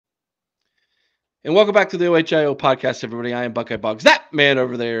And welcome back to the OHIO podcast, everybody. I am Buckeye Boggs. That man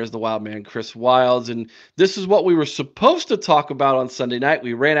over there is the wild man, Chris Wilds. And this is what we were supposed to talk about on Sunday night.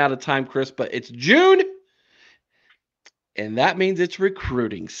 We ran out of time, Chris, but it's June, and that means it's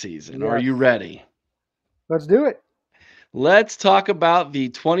recruiting season. Are Yes. you ready? Let's do it. Let's talk about the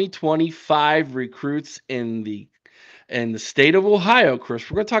 2025 recruits in the state of Ohio, Chris.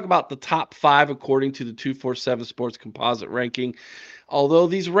 We're going to talk about the top 5 according to the 247 Sports Composite ranking. Although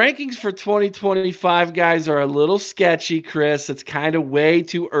these rankings for 2025 guys are a little sketchy, Chris, it's kind of way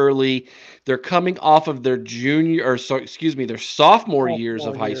too early. They're coming off of their their sophomore years of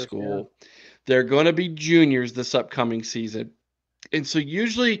Sophomore high years, yeah. school. They're going to be juniors this upcoming season. And so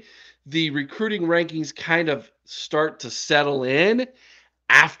usually the recruiting rankings kind of start to settle in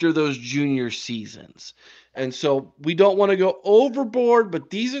after those junior seasons. And so we don't want to go overboard, but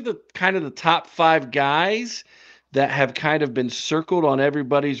these are the kind of the top 5 guys that have kind of been circled on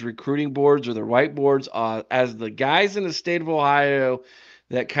everybody's recruiting boards or their whiteboards as the guys in the state of Ohio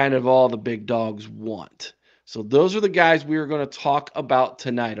that kind of all the big dogs want. So those are the guys we are going to talk about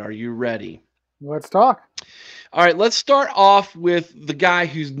tonight. Are you ready? Let's talk. All right, let's start off with the guy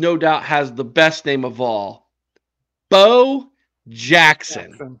who's no doubt has the best name of all, Bo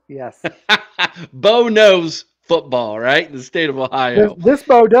Jackson. Jackson. Yes. Bo knows football, right? In the state of This, Ohio. this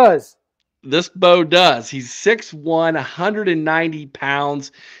bow does. This Bo does. He's 6'1", 190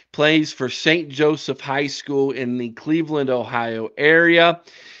 pounds, plays for St. Joseph High School in the Cleveland, Ohio area.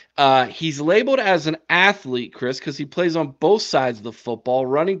 He's labeled as an athlete, Chris, because he plays on both sides of the football,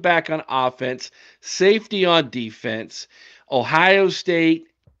 running back on offense, safety on defense. Ohio State,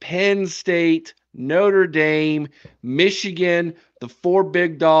 Penn State, Notre Dame, Michigan, the 4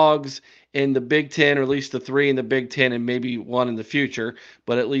 big dogs in the Big Ten, or at least the 3 in the Big Ten and maybe one in the future,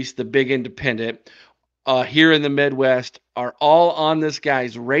 but at least the big independent here in the Midwest are all on this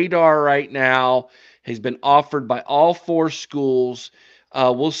guy's radar right now. He's been offered by all 4 schools.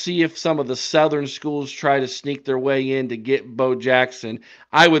 We'll see if some of the southern schools try to sneak their way in to get Bo Jackson.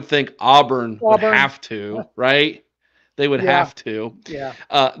 I would think Auburn would Auburn. have to, right? They would Yeah. have to.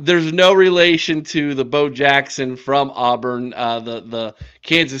 Yeah. There's no relation to the Bo Jackson from Auburn, the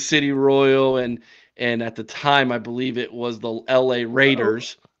Kansas City Royal, and at the time I believe it was the L.A.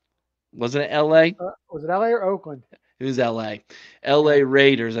 Raiders. Wasn't it L.A.? Was it LA or Oakland? It was L.A. L.A.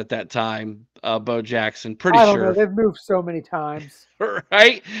 Raiders at that time. Bo Jackson, pretty I don't know. sure. They've moved so many times.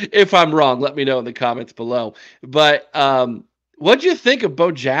 Right? If I'm wrong, let me know in the comments below. But what'd you think of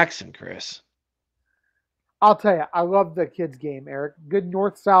Bo Jackson, Chris? I'll tell you, I love the kid's game, Eric. Good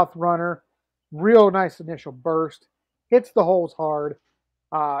north-south runner. Real nice initial burst. Hits the holes hard.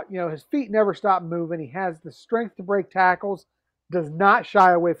 His feet never stop moving. He has the strength to break tackles. Does not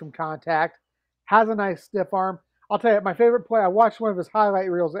shy away from contact. Has a nice stiff arm. I'll tell you, my favorite play, I watched one of his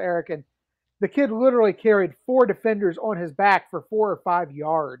highlight reels, Eric, and the kid literally carried 4 defenders on his back for 4 or 5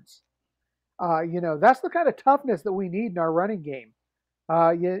 yards. That's the kind of toughness that we need in our running game.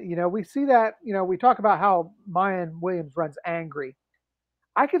 We see that, we talk about how Mayan Williams runs angry.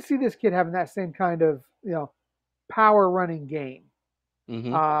 I could see this kid having that same kind of, power running game.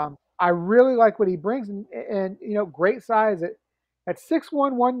 Mm-hmm. I really like what he brings, and great size at 6'1",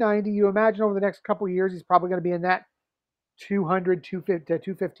 190. You imagine over the next couple of years, he's probably going to be in that 200, 250 to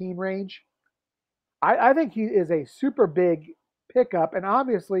 215 range. I think he is a super big pickup, and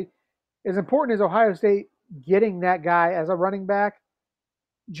obviously, as important as Ohio State getting that guy as a running back,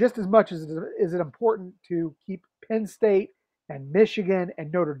 just as much as is it important to keep Penn State and Michigan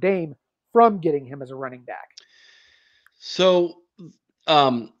and Notre Dame from getting him as a running back. So,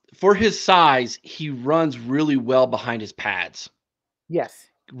 for his size, he runs really well behind his pads. Yes.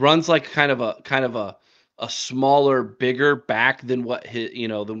 Runs like kind of a smaller, bigger back than what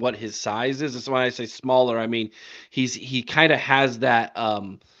his size is. So when I say smaller, I mean he kind of has that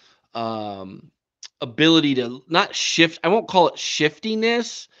ability to not shift. I won't call it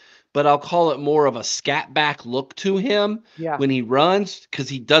shiftiness, but I'll call it more of a scat back look to him Yeah. when he runs, because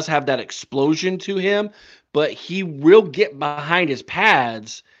he does have that explosion to him, but he will get behind his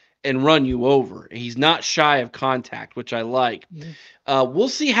pads and run you over. He's not shy of contact, which I like. Mm-hmm. We'll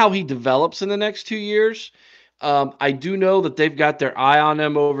see how he develops in the next 2 years. I do know that they've got their eye on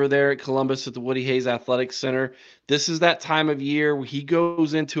him over there at Columbus at the Woody Hayes Athletic Center. This is that time of year where he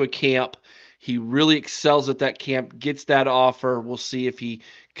goes into a camp. He really excels at that camp, gets that offer. We'll see if he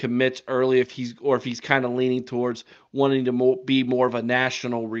commits early, if he's kind of leaning towards wanting to be more of a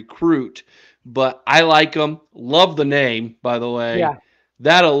national recruit. But I like him. Love the name, by the way. Yeah.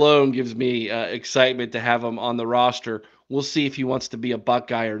 That alone gives me excitement to have him on the roster. We'll see if he wants to be a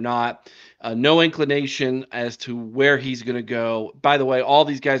Buckeye or not. No inclination as to where he's going to go. By the way, all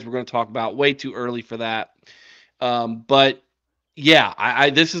these guys we're going to talk about way too early for that. But yeah,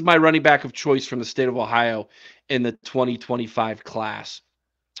 this is my running back of choice from the state of Ohio in the 2025 class.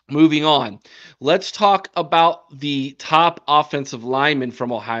 Moving on, let's talk about the top offensive lineman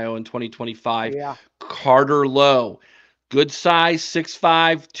from Ohio in 2025, Yeah. Carter Lowe. Good size,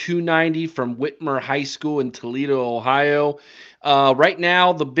 6'5, 290 from Whitmer High School in Toledo, Ohio. Right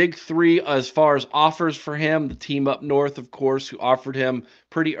now, the big three as far as offers for him, the team up north, of course, who offered him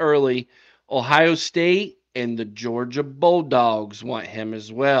pretty early, Ohio State and the Georgia Bulldogs want him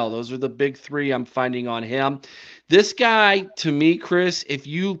as well. Those are the big three I'm finding on him. This guy, to me, Chris, if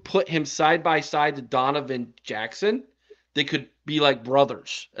you put him side by side to Donovan Jackson, they could be like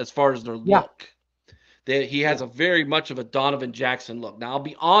brothers as far as their Yeah. look. He has Yeah. a very much of a Donovan Jackson look. Now, I'll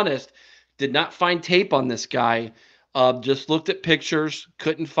be honest, did not find tape on this guy. Just looked at pictures,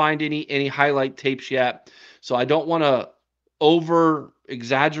 couldn't find any highlight tapes yet. So I don't want to over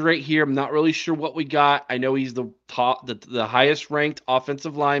exaggerate here. I'm not really sure what we got. I know he's the highest ranked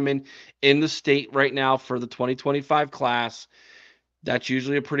offensive lineman in the state right now for the 2025 class. That's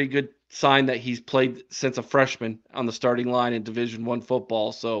usually a pretty good sign that he's played since a freshman on the starting line in Division One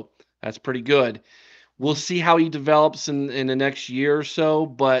football. So that's pretty good. We'll Mhm. see how he develops in the next year or so.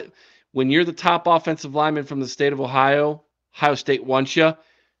 But when you're the top offensive lineman from the state of Ohio, Ohio State wants you,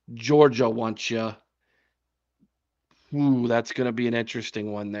 Georgia wants you. Ooh, that's going to be an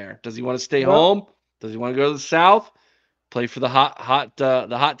interesting one there. Does he want to stay Well, home? Does he want to go to the South? Play for the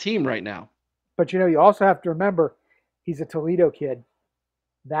hot team right now. but you also have to remember he's a Toledo kid.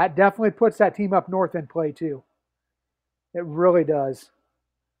 That definitely puts that team up north in play too. It really does.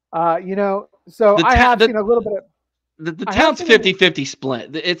 So The I have town seen a little bit of. the I have town's seen a. 50-50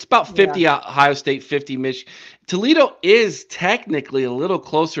 split. It's about Yeah, 50 Ohio State, 50 Michigan. Toledo is technically a little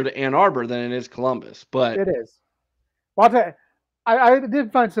closer to Ann Arbor than it is Columbus, but it is. Well, I'll tell you, I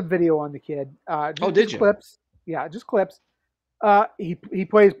did find some video on the kid. oh, Just did you? clips. Yeah, just clips. He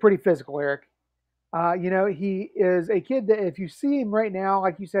plays pretty physical, Eric. He is a kid that if you see him right now,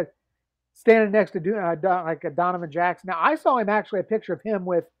 like you said, standing next to like a Donovan Jackson. Now I saw him actually a picture of him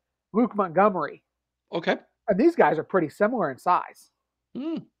with Luke Montgomery, Okay. and these guys are pretty similar in size.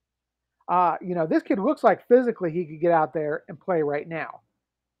 Hmm. This kid looks like physically he could get out there and play right now.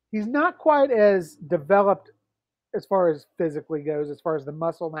 He's not quite as developed as far as physically goes, as far as the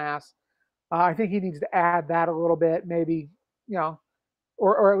muscle mass. I think he needs to add that a little bit, maybe, you know,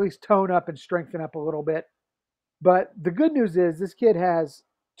 or at least tone up and strengthen up a little bit. But the good news is this kid has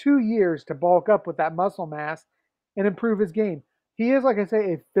 2 years to bulk up with that muscle mass and improve his game. He is, like I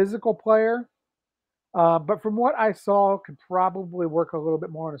say, a physical player, but from what I saw, could probably work a little bit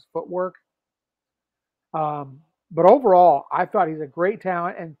more on his footwork. But overall, I thought he's a great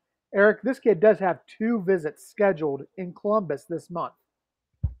talent. And Eric, this kid does have 2 visits scheduled in Columbus this month.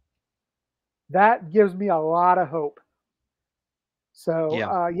 That gives me a lot of hope. So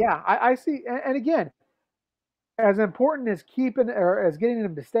Yeah. yeah, I see. And again, as important as keeping or as getting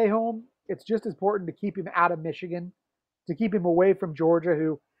him to stay home, it's just as important to keep him out of Michigan, to keep him away from Georgia,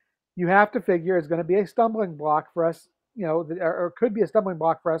 who you have to figure is going to be a stumbling block for us, or could be a stumbling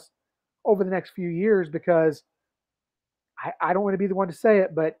block for us over the next few years because I don't want to be the one to say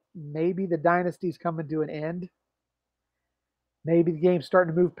it, but maybe the dynasty's coming to an end. Maybe the game's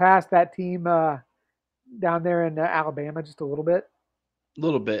starting to move past that team down there in Alabama just a little bit. A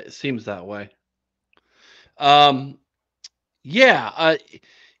little bit. It seems that way. Um, yeah. I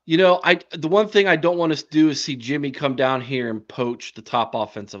the one thing I don't want to do is see Jimmy come down here and poach the top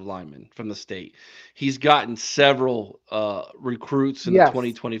offensive lineman from the state. He's gotten several recruits in the Yes.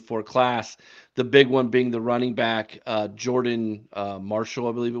 2024 class. The big one being the running back Jordan Marshall,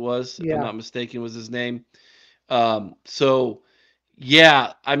 I believe it was, if I'm Yeah. not mistaken, was his name. So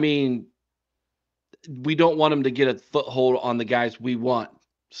yeah, I mean, we don't want him to get a foothold on the guys we want.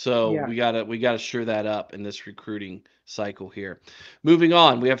 So Yeah. we gotta sure that up in this recruiting cycle here. Moving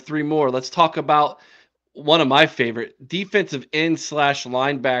on, we have three more. Let's talk about one of my favorite defensive end slash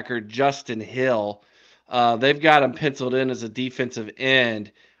linebacker, Justin Hill. They've got him penciled in as a defensive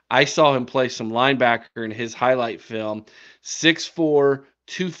end. I saw him play some linebacker in his highlight film. 6'4,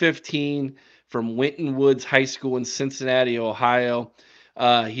 215 from Winton Woods High School in Cincinnati, Ohio.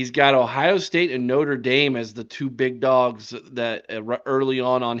 He's got Ohio State and Notre Dame as the two big dogs that early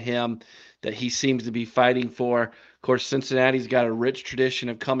on him that he seems to be fighting for. Of course, Cincinnati's got a rich tradition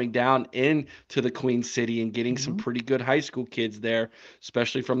of coming down into the Queen City and getting some Hmm. pretty good high school kids there,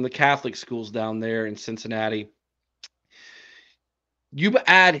 especially from the Catholic schools down there in Cincinnati. You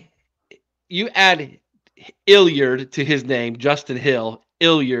add you add Illiard to his name, Justin Hill,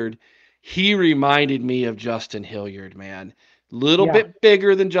 Illiard. He reminded me of Justin Hilliard, man. Little Yeah. bit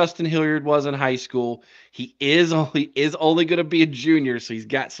bigger than Justin Hilliard was in high school. He is only going to be a junior, so he's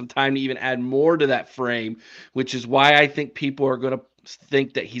got some time to even add more to that frame, which is why I think people are going to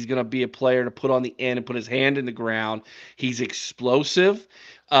think that he's going to be a player to put on the end and put his hand in the ground. He's explosive,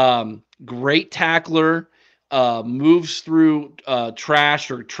 great tackler, moves through trash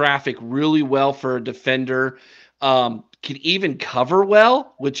or traffic really well for a defender. Can even cover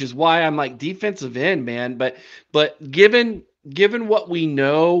well, which is why I'm like defensive end, man. But given what we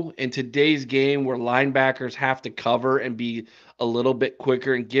know in today's game, where linebackers have to cover and be a little bit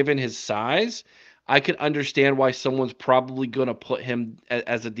quicker, and given his size, I can understand why someone's probably going to put him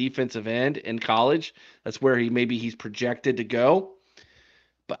as a defensive end in college. That's where he's projected to go.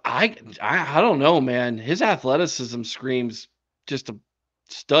 But I don't know, man. His athleticism screams just a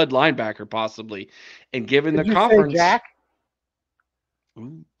stud linebacker, possibly. And given the Did you say conference, Jack?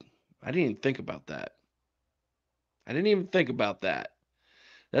 ooh, I didn't even think about that. I didn't even think about that.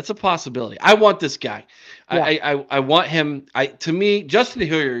 That's a possibility. I want this guy. Yeah. I want him. To me, Justin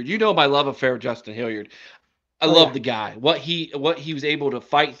Hilliard. You know my love affair with Justin Hilliard. I Oh yeah. love the guy. What he was able to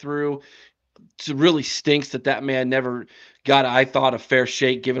fight through. It really stinks that man never got, I thought, a fair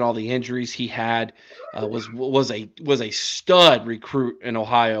shake given all the injuries he had. Was a stud recruit in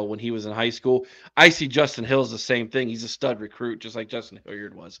Ohio when he was in high school. I see Justin Hill as the same thing. He's a stud recruit, just like Justin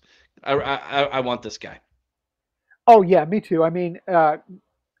Hilliard was. I want this guy. Oh yeah, me too. I mean,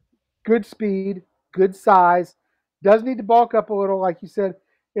 good speed, good size. Does need to bulk up a little, like you said.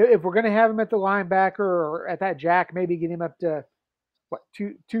 If we're going to have him at the linebacker or at that jack, maybe get him up to what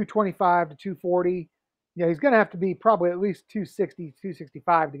 225 to 240. You know, he's going to have to be probably at least 260,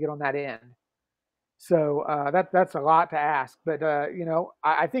 265 to get on that end. So that's a lot to ask. But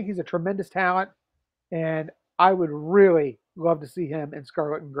I think he's a tremendous talent, and I would really love to see him in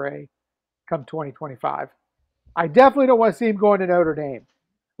scarlet and gray come 2025. I definitely don't want to see him going to Notre Dame.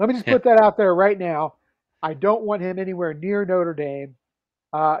 Let me just Yeah. put that out there right now. I don't want him anywhere near Notre Dame.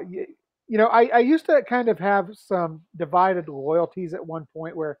 I used to kind of have some divided loyalties at one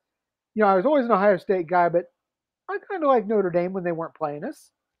point where, I was always an Ohio State guy, but I kind of like Notre Dame when they weren't playing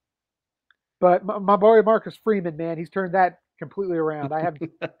us. But my boy Marcus Freeman, man, he's turned that completely around. I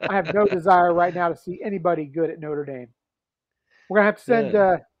have no desire right now to see anybody good at Notre Dame. We're gonna have to send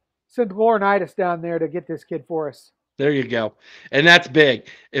Yeah. send Laurinaitis down there to get this kid for us. There you go, and that's big.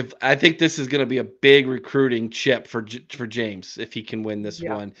 If I think this is going to be a big recruiting chip for James if he can win this Yeah,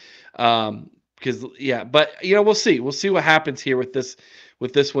 one, because yeah, but we'll see. We'll see what happens here with this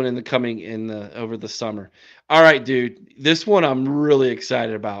one in the coming in the over the summer. All right, dude, this one I'm really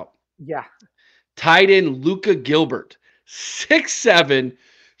excited about. yeah, Tight end Luka Gilbert, 6'7",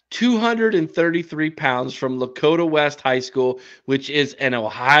 233 pounds from Lakota West High School, which is an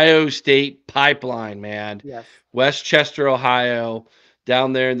Ohio State pipeline, man. yes. Westchester, Ohio,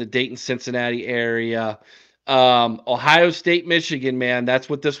 down there in the Dayton, Cincinnati area. Ohio State, Michigan, man. That's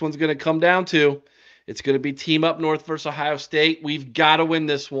what this one's going to come down to. It's going to be team up north versus Ohio State. We've got to win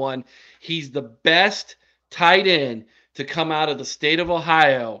this one. He's the best tight end to come out of the state of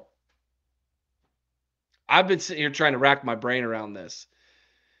Ohio. I've been sitting here trying to rack my brain around this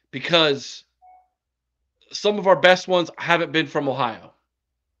because some of our best ones haven't been from Ohio.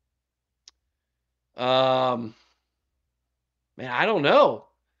 Man, I don't know.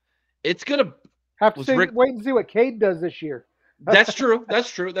 It's gonna Have to was see, Rick. wait and see what Cade does this year. That's true. That's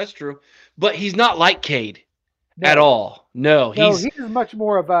true. That's true. But he's not like Cade at No, all. No, no, he's he's much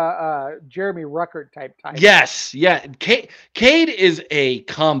more of a Jeremy Ruckert type tight end. yes, yeah. Cade is a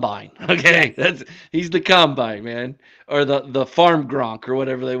combine. Okay, Yes, he's the combine man, or the farm Gronk or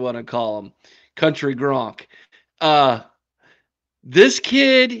whatever they want to call him, country Gronk. Uh, this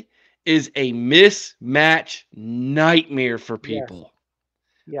kid is a mismatch nightmare for yes, people.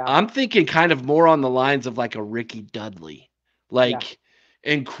 yeah, I'm thinking kind of more on the lines of like a Ricky Dudley, yeah, like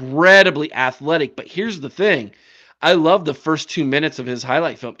incredibly athletic. But here's the thing. I love the first 2 minutes of his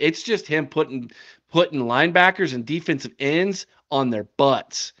highlight film. It's just him putting linebackers and defensive ends on their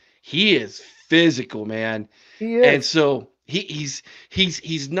butts. He is physical, man. he And is. so he's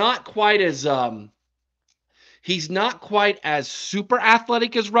not quite as super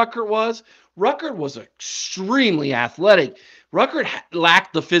athletic as Ruckert was. Ruckert was extremely athletic. Ruckert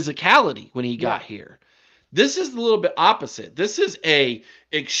lacked the physicality when he Yeah, got here. This is a little bit opposite. This is a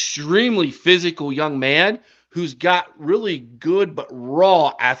extremely physical young man who's got really good but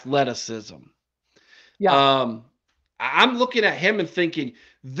raw athleticism. yeah, Um, I'm looking at him and thinking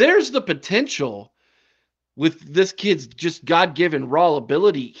there's the potential with this kid's just God-given raw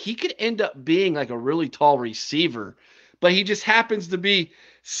ability, he could end up being like a really tall receiver, but he just happens to be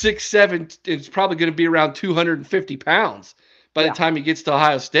 6'7". It's probably going to be around 250 pounds by the Yeah, time he gets to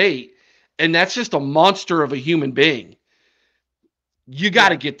Ohio State. And that's just a monster of a human being. You got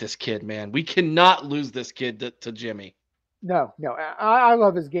to yeah. get this kid, man. We cannot lose this kid to Jimmy. No, no. I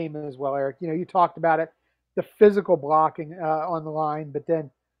love his game as well, Eric. You know, you talked about it, the physical blocking on the line, but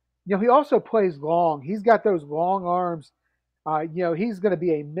then, you know, he also plays long. He's got those long arms. You know, he's going to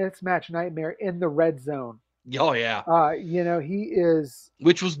be a mismatch nightmare in the red zone. Oh yeah, You know, he is.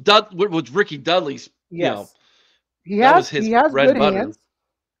 which Ricky Dudley's. Yes, That was he his has bread good and butter. hands.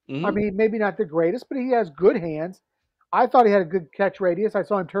 I Hmm. mean, maybe not the greatest, but he has good hands. I thought he had a good catch radius. I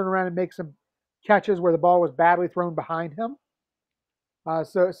saw him turn around and make some catches where the ball was badly thrown behind him.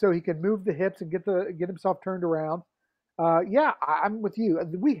 So he can move the hips and get himself turned around. Yeah, I'm with you.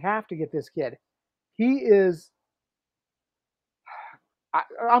 We have to get this kid. He is.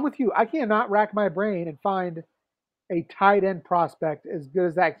 I'm with you. I cannot rack my brain and find a tight end prospect as good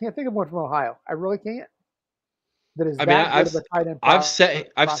as that. I can't think of one from Ohio. I really can't. That is I mean, that good of a tight end I've sat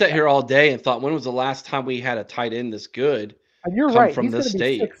prospect. here all day and thought, when was the last time we had a tight end this good And you're come right. from He's going this to be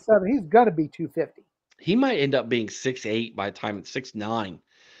state? 6'7". He's going to be 250. He might end up being 6'8" by the time it's 6'9",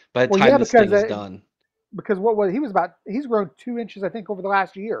 by the Well, time yeah, this thing is done. because what was he was about? He's grown 2 inches, I think, over the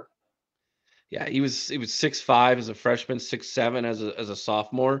last year. Yeah, he was 6'5" as a freshman, 6'7" as a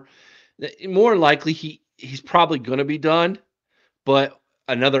sophomore. More likely he's probably gonna be done, but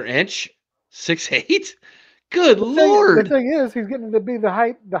another inch, 6'8". Good The Lord. thing is, he's getting to be the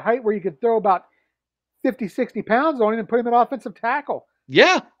height where you could throw about 50, 60 pounds on him and put him at offensive tackle.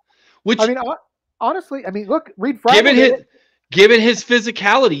 Yeah. I Which mean, honestly, I mean, look, Reed Fraggle given did his it. given his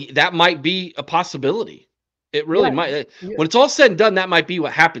physicality, that might be a possibility. It really Yeah, might. yeah, When it's all said and done, that might be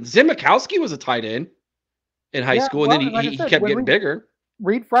what happens. Zimikowski was a tight end in high yeah. school, and then Well, and like I he said, kept when getting bigger.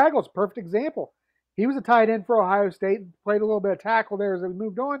 Reed Fraggle's a perfect example. He was a tight end for Ohio State, played a little bit of tackle there as he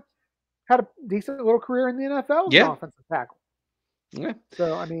moved on, had a decent little career in the NFL as an Yeah, offensive tackle. yeah,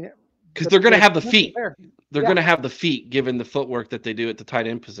 So I mean, because they're going to the have the potential's feet. there. They're Yeah, going to have the feet, given the footwork that they do at the tight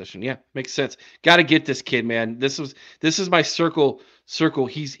end position. Yeah, makes sense. Got to get this kid, man. This is my circle.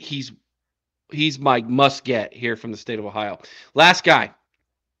 He's my must get here from the state of Ohio. Last guy.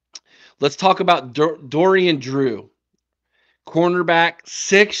 Let's talk about Dorian Drew, cornerback,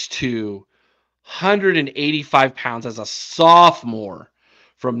 6'2", 185 pounds as a sophomore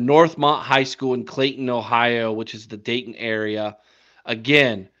from Northmont High School in Clayton, Ohio, which is the Dayton area.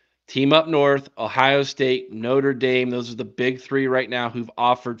 Again, team up north, Ohio State, Notre Dame. Those are the big three right now who've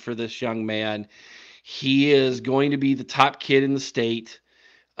offered for this young man. He is going to be the top kid in the state.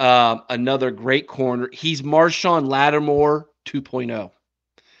 Another great corner. He's Marshawn Lattimore 2.0.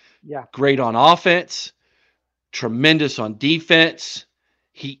 yeah, Great on offense, tremendous on defense.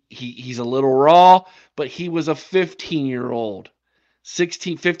 He's a little raw, but he was a 15-year-old,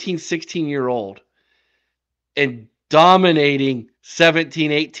 16 year old and dominating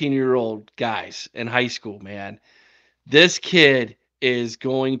 17, 18-year-old guys in high school, man. This kid is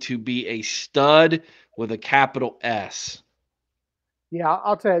going to be a stud with a capital S. yeah.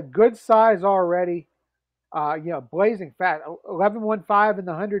 I'll tell you, good size already. You know, blazing fast. 11.15 in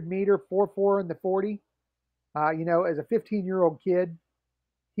the 100 meter, 4.4 in the 40. You know, as a 15-year-old kid,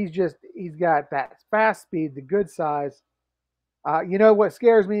 he's got that fast speed, the good size. You know what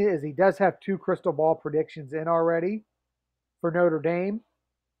scares me is he does have two crystal ball predictions in already for Notre Dame.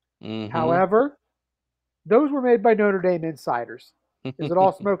 Mm-hmm. However, those were made by Notre Dame insiders. Is it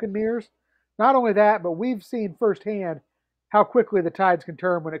all smoke and mirrors? Not only that, but we've seen firsthand how quickly the tides can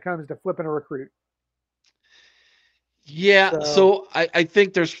turn when it comes to flipping a recruit. Yeah, So, so I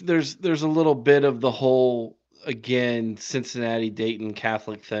think there's a little bit of the whole, again, Cincinnati Dayton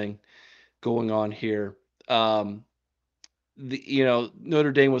Catholic thing going on here. Um,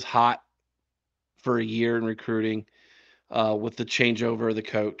 Notre Dame was hot for a year in recruiting with the changeover of the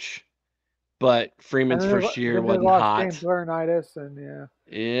coach, but and Freeman's first year then they wasn't lost James hot. Laurinaitis, and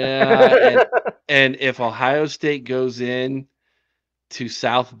Yeah, and yeah. and if Ohio State goes in to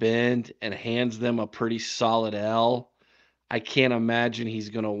South Bend and hands them a pretty solid L, I can't imagine he's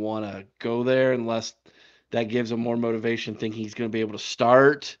going to want to go there unless that gives him more motivation, thinking he's going to be able to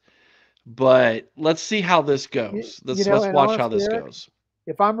start. But let's see how this goes. You Let's know, let's and watch how honestly, this Eric, goes.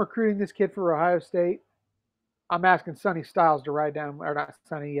 if I'm recruiting this kid for Ohio State, I'm asking Sonny Styles to ride down, or not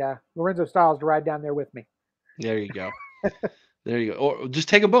Sonny, Lorenzo Styles to ride down there with me. There you go. There you go. Or just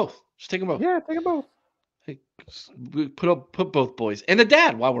take them both. Just take them both. Yeah, take them both. Hey, put both boys and the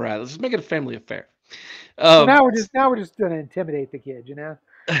dad while we're at it. Let's just make it a family affair. Well, Um, now we're just going to intimidate the kid, you know.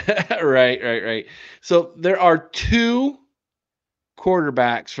 Right. So there are two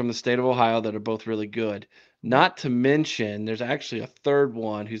quarterbacks from the state of Ohio that are both really good. Not to mention, there's actually a third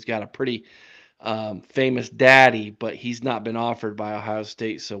one who's got a pretty famous daddy, but he's not been offered by Ohio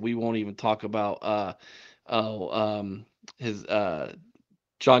State, so we won't even talk about oh, his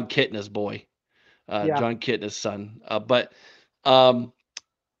John Kitna's boy, Yeah. John Kitna's son. But um,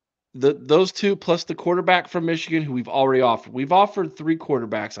 those two plus the quarterback from Michigan who we've already offered. We've offered three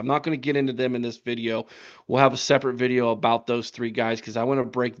quarterbacks. I'm not going to get into them in this video. We'll have a separate video about those three guys because I want to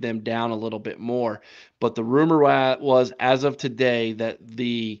break them down a little bit more. But the rumor was, as of today, that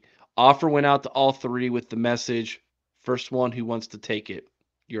the offer went out to all three with the message, first one who wants to take it,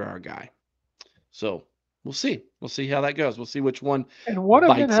 you're our guy. So we'll see. We'll see how that goes. We'll see which one And one of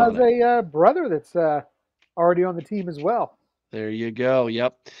them bites has on it. a brother that's already on the team as well. There you go.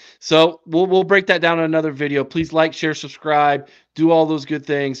 Yep. So we'll break that down in another video. Please like, share, subscribe, do all those good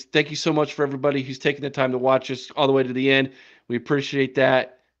things. Thank you so much for everybody who's taking the time to watch us all the way to the end. We appreciate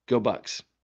that. Go Bucks.